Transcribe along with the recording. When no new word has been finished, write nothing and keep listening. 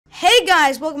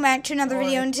guys, welcome back to another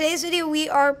video. In today's video we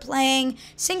are playing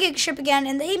Sinking Ship again,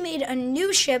 and they made a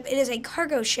new ship. It is a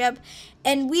cargo ship,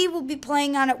 and we will be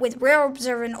playing on it with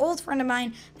Railroadpreserver, an old friend of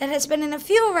mine that has been in a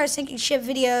few of our Sinking Ship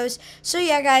videos. So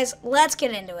yeah guys, let's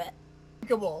get into it.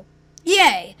 Cool.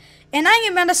 Yay! And I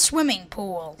am at a swimming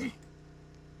pool.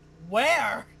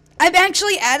 Where? I'm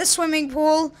actually at a swimming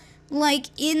pool, like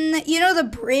in, you know, the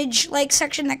bridge like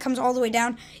section that comes all the way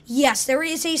down? Yes, there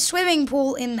is a swimming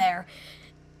pool in there.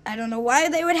 I don't know why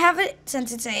they would have it,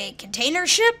 since it's a container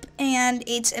ship and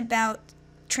it's about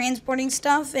transporting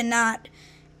stuff and not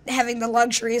having the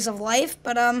luxuries of life,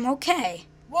 but okay.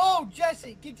 Whoa,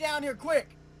 Jesse, get down here quick.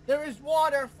 There is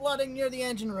water flooding near the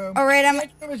engine room. All right, The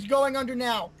engine room is going under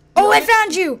now. Oh, I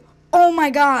found you! Oh my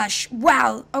gosh!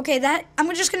 Wow. Okay,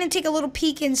 I'm just gonna take a little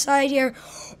peek inside here.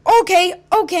 Okay,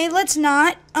 let's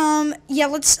not. Yeah,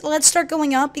 let's start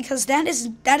going up because that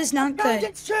is not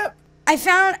good. Ship. I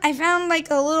found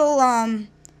like a little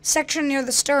section near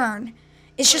the stern.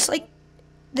 It's just like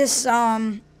this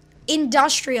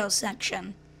industrial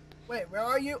section. Wait, where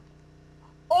are you?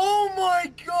 Oh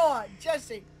my God,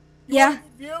 Jesse. Yeah. Want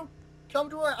a view? Come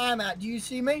to where I'm at. Do you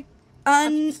see me?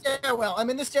 I'm in the stairwell. I'm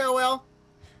in the stairwell.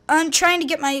 I'm trying to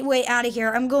get my way out of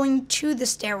here. I'm going to the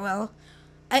stairwell.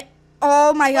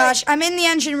 Oh my gosh, I'm in the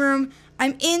engine room.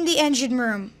 I'm in the engine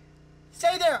room.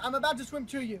 Stay there. I'm about to swim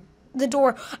to you. The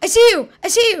door. I see you. I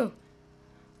see you.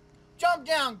 Jump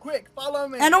down, quick. Follow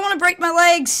me. I don't want to break my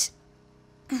legs.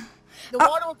 The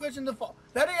water will push in the fall.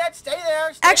 Better yet, stay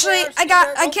there. Actually,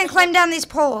 I can't climb down these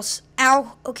poles.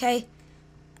 Ow. Okay.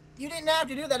 You didn't have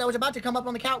to do that. I was about to come up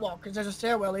on the catwalk because there's a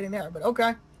stairwell leading there, but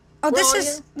okay. Oh, this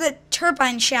is the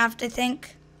turbine shaft, I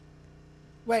think.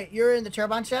 Wait, you're in the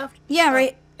turbine shaft? Yeah,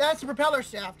 right. That's the propeller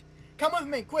shaft. Come with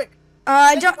me, quick.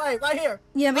 I don't. Right here.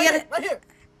 Yeah, we gotta. Right here.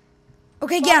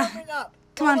 Okay, Follow yeah. me up.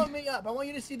 Come on. Follow me up. I want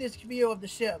you to see this view of the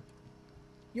ship.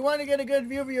 You want to get a good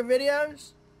view of your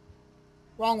videos?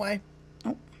 Wrong way.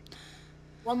 Oh.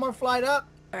 One more flight up.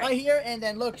 Right here, and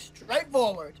then look straight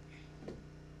forward.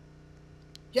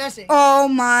 Jesse. Oh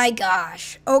my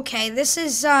gosh. Okay, this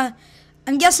is.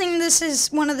 I'm guessing this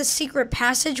is one of the secret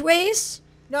passageways.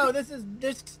 No, this is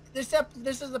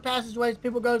the passageways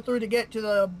people go through to get to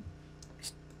the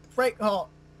freight hold,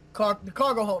 the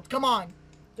cargo hold. Come on.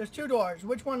 There's two doors.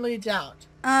 Which one leads out?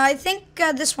 I think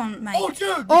this one might. Oh,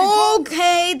 dude.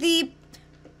 Okay,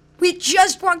 we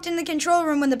just walked in the control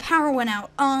room when the power went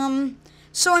out.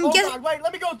 So I'm guessing. God, wait,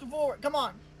 let me go forward. Come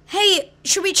on. Hey,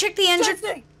 should we check the engine?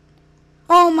 Jesse!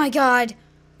 Oh my God.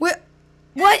 What?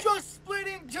 It's just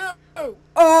splitting too.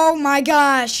 Oh my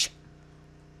gosh.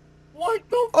 What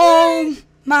the Oh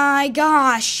my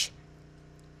gosh.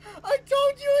 I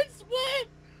told you it split.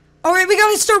 Alright, we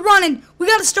gotta start running.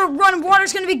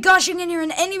 Water's gonna be gushing in here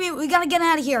in any minute. We gotta get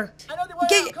out of here. I know the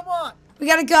way out. Come on. We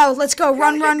gotta go. Let's go.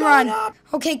 Run. Up.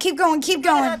 Okay, keep going. We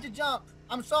have to jump.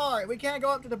 I'm sorry. We can't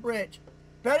go up to the bridge.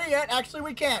 Better yet, actually,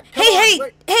 we can't. Hey,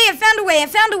 I found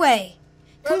a way.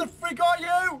 Where the freak are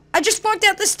you? I just walked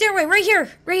out the stairway. Right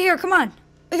here. Come on.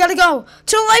 We gotta go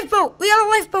to the lifeboat. We got a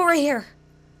lifeboat right here.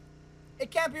 It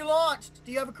can't be launched.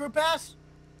 Do you have a crew pass?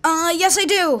 Yes I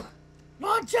do.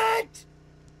 Launch it!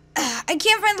 I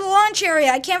can't find the launch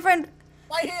area. I can't find...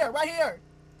 Right here.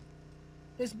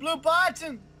 This blue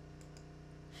button.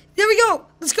 There we go.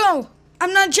 Let's go.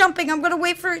 I'm not jumping. I'm gonna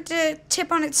wait for it to tip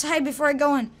on its side before I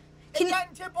go in. It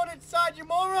can't tip on its side, you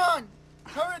moron.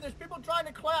 Hurry, there's people trying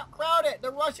to crowd it.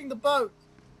 They're rushing the boat.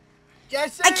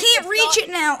 Jesse, I can't reach it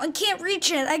now. I can't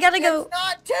reach it. I gotta go. It's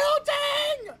not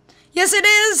tilting! Yes, it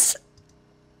is.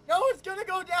 No, it's gonna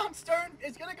go down stern.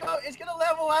 It's gonna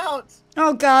level out.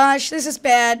 Oh gosh, this is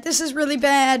bad. This is really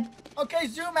bad. Okay,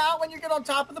 zoom out when you get on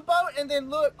top of the boat, and then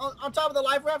look on top of the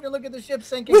life raft and look at the ship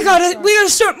sinking. We gotta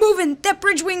start moving. That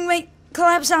bridge wing might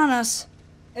collapse on us.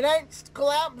 It ain't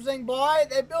collapsing, boy.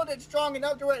 They built it strong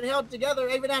enough to where it held together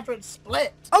even after it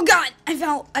split. Oh God, I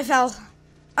fell.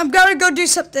 I'm gotta go do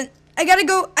something. I gotta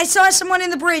go. I saw someone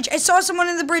in the bridge.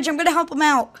 I'm gonna help them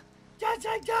out.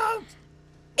 Jesse, don't!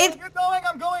 If you're going,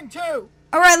 I'm going too.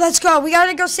 Alright, let's go. We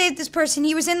gotta go save this person.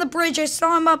 He was in the bridge. I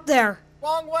saw him up there.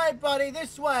 Wrong way, buddy.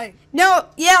 This way. No,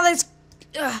 yeah, let's...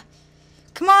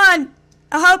 come on.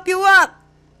 I'll help you up.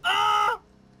 Ah!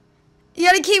 You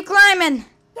gotta keep climbing.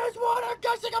 There's water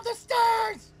gushing up the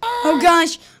stairs. Oh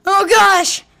gosh.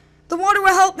 The water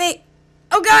will help me.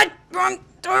 Oh God, wrong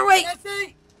doorway.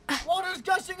 Jesse, water's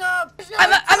gushing up.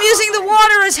 I'm using the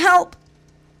water as help.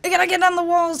 I gotta get on the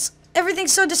walls.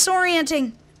 Everything's so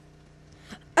disorienting.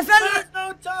 There's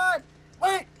no time.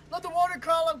 Wait, let the water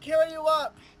column carry you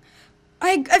up.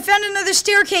 I found another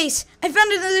staircase.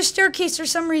 For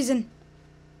some reason.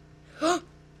 Come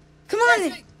on.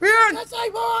 Jesse, We're on. Jesse,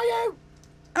 where are you?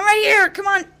 Come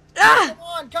on. Ah! Come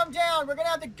on, come down. We're gonna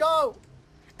have to go.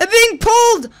 I'm being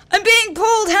pulled. I'm being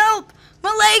pulled. Help!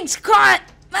 My leg's caught.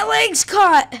 My leg's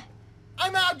caught.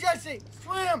 I'm out, Jesse.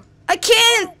 Swim. I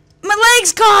can't. My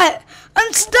leg's caught.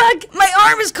 I'm stuck. My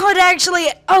arm is caught, actually.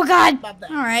 Oh, God.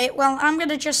 All right. Well, I'm going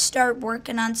to just start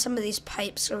working on some of these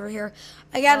pipes over here.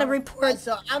 I got to report. Right,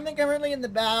 so I'm currently in the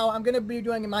bow. I'm going to be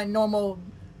doing my normal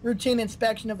routine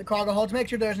inspection of the cargo hold to make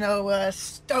sure there's no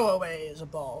stowaways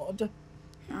aboard.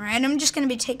 All right. I'm just going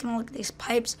to be taking a look at these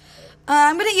pipes.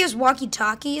 I'm going to use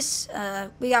walkie-talkies.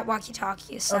 We got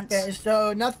walkie-talkies. Okay,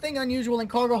 so nothing unusual in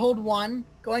cargo hold 1.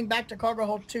 Going back to cargo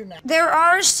hold 2 now. There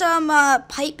are some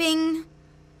piping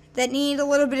that need a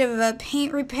little bit of a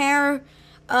paint repair.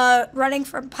 Running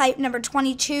from pipe number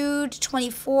 22 to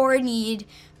 24 need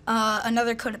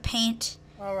another coat of paint.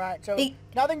 All right, so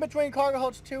nothing between cargo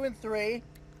holds 2 and 3.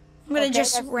 I'm going to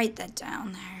just write that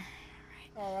down there.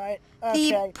 All right.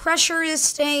 Okay. The pressure is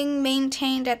staying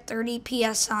maintained at 30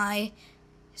 psi.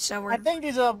 So we're. I think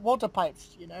these are water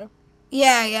pipes, you know.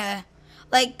 Yeah, yeah.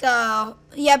 Like,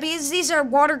 yeah, because these are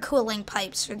water cooling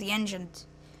pipes for the engines.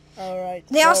 All right.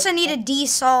 They also need a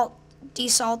desalting.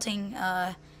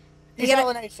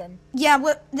 Desalination.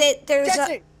 Yeah, there's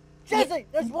Jesse,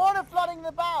 there's water flooding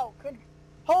the bow.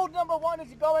 Hold number 1 is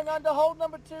going under. Hold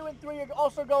number 2 and 3 are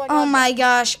also going under. Oh my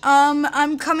gosh.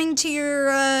 I'm coming to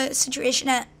your situation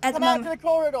at the moment. Come out to the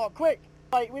corridor, quick.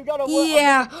 Right, we've got to work.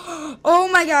 Yeah. Oh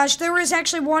my gosh, there is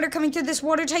actually water coming through this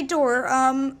watertight door.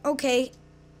 Okay.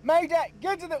 Mayday,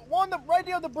 get to the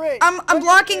radio the bridge. I'm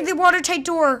blocking the watertight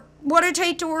door.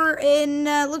 Watertight door in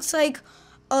looks like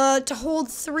to hold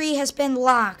 3 has been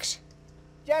locked.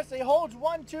 Jesse, holds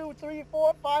 1, 2, 3,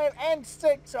 4, 5, and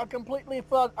 6 are completely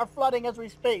flooding as we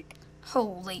speak.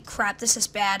 Holy crap, this is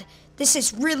bad. This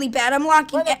is really bad. I'm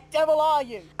locking. Where the devil are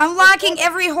you? I'm locking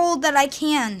every hold that I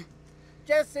can.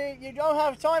 Jesse, you don't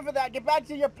have time for that. Get back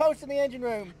to your post in the engine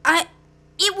room.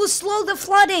 It will slow the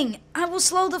flooding. I will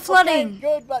slow the flooding. Okay,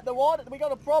 good, but the water, we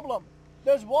got a problem.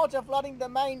 There's water flooding the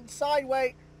main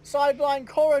sideline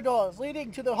corridors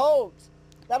leading to the holds.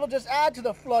 That'll just add to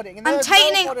the flooding. And I'm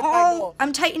tightening all.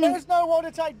 I'm tightening. There's no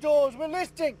watertight doors. We're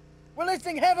listing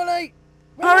heavily.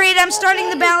 All right, I'm starting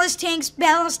the ballast tanks.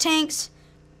 Ballast tanks.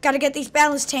 Got to get these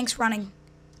ballast tanks running.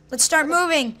 Let's start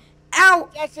moving. Ow!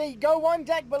 Jesse, go 1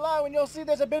 deck below and you'll see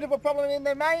there's a bit of a problem in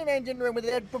the main engine room with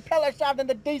the propeller shaft and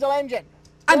the diesel engine.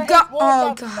 Oh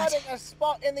God! Flooding a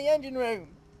spot in the engine room.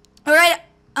 All right.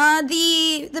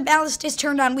 The ballast is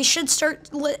turned on. We should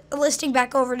start listing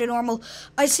back over to normal.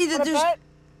 I see that there's.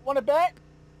 Want to bet?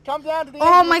 Come down to the.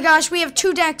 Oh my gosh! We have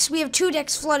 2 decks. We have 2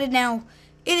 decks flooded now.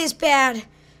 It is bad.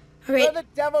 All right. Where the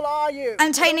devil are you?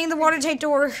 I'm tightening the watertight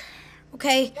door.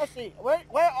 Okay. Jesse,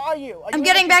 where are you? I'm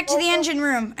getting back to the engine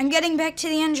room. I'm getting back to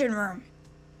the engine room.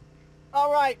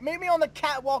 All right. Meet me on the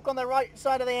catwalk on the right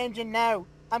side of the engine now.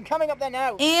 I'm coming up there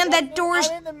now. And that door's...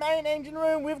 I'm in the main engine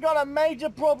room. We've got a major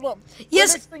problem. Yes.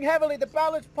 We're listing heavily. The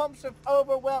ballast pumps are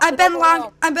overwhelmed. I've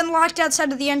been locked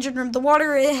outside of the engine room. The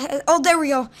water is... Oh, there we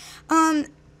go.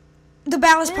 The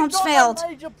ballast pumps failed. A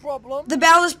major problem. The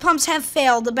ballast pumps have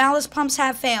failed. The ballast pumps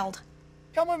have failed.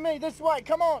 Come with me this way.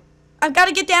 Come on. I've got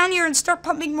to get down here and start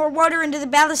pumping more water into the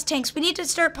ballast tanks. We need to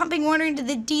start pumping water into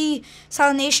the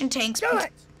desalination tanks. Do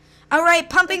it. All right,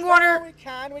 pumping water.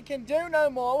 We can do no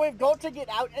more. We've got to get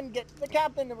out and get the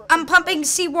captain. I'm pumping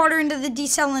seawater into the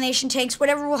desalination tanks.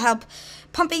 Whatever will help.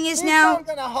 Pumping is now. I'm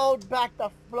gonna hold back the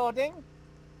flooding.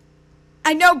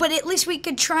 I know, but at least we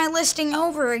could try listing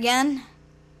over again.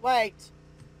 Wait,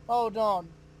 hold on.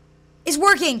 It's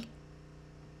working.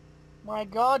 My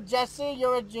God, Jesse,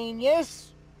 you're a genius.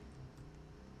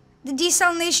 The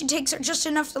desalination tanks are just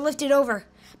enough to lift it over,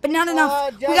 but not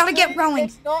enough. Jesse, we gotta get rolling.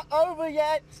 It's not over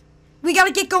yet. We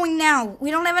gotta get going now. We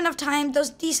don't have enough time.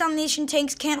 Those desalination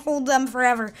tanks can't hold them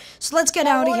forever. So let's get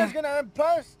out of here. Water's gonna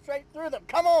burst straight through them.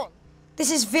 Come on.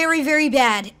 This is very, very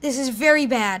bad. This is very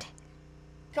bad.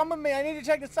 Come with me. I need to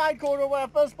check the side corridor where I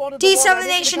first spotted the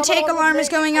desalination tank alarm is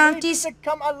going on.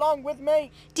 Come along with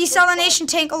me. Desalination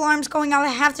tank alarm's going on. I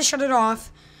have to shut it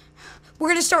off. We're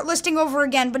gonna start listing over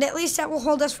again, but at least that will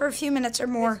hold us for a few minutes or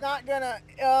more. It's not gonna.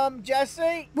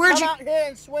 Jesse, come out here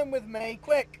and swim with me,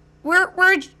 quick.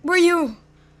 Where you?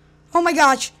 Oh my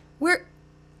gosh.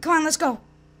 Come on, let's go.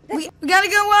 We gotta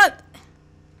go up.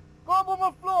 Go up on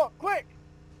the floor, quick.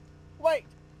 Wait.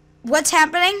 What's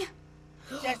happening?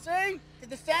 Jesse, did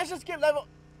the stairs just get level?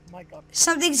 Oh my God.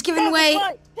 Something's giving way.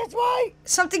 That's right.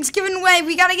 Something's giving way.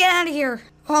 We gotta get out of here.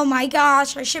 Oh my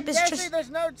gosh, our ship is Jesse, there's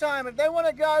no time. If they want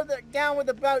to go down with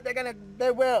the boat,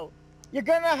 they will. You're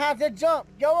gonna have to jump.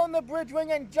 Go on the bridge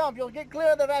wing and jump. You'll get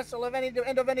clear of the vessel of any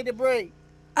debris.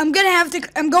 I'm gonna have to.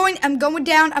 I'm going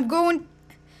down. I'm going.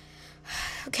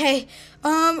 Okay.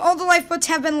 All the lifeboats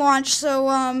have been launched, so,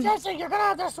 Jesse, you're gonna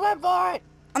have to swim for it.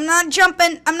 I'm not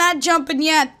jumping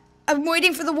yet. I'm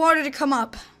waiting for the water to come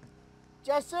up.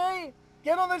 Jesse,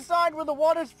 get on the side where the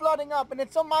water's flooding up, and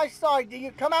it's on my side. Do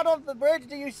you come out on the bridge?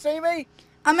 Do you see me?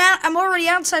 I'm already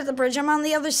outside the bridge. I'm on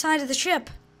the other side of the ship.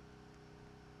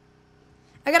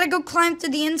 I gotta go climb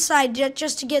through the inside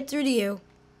just to get through to you.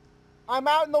 I'm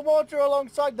out in the water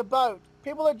alongside the boat.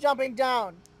 People are jumping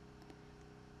down.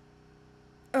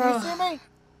 Do you see me?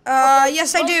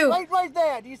 Yes, I do. Right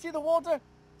there. Do you see the water?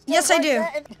 Yes, I do.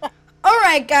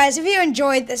 Alright, guys, if you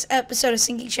enjoyed this episode of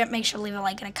Sinking Ship, make sure to leave a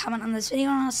like and a comment on this video,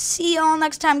 and I'll see you all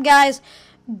next time, guys.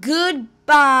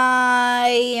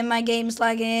 Goodbye. And my game's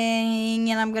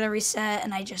lagging, and I'm gonna reset,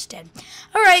 and I just did.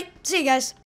 Alright, see you guys.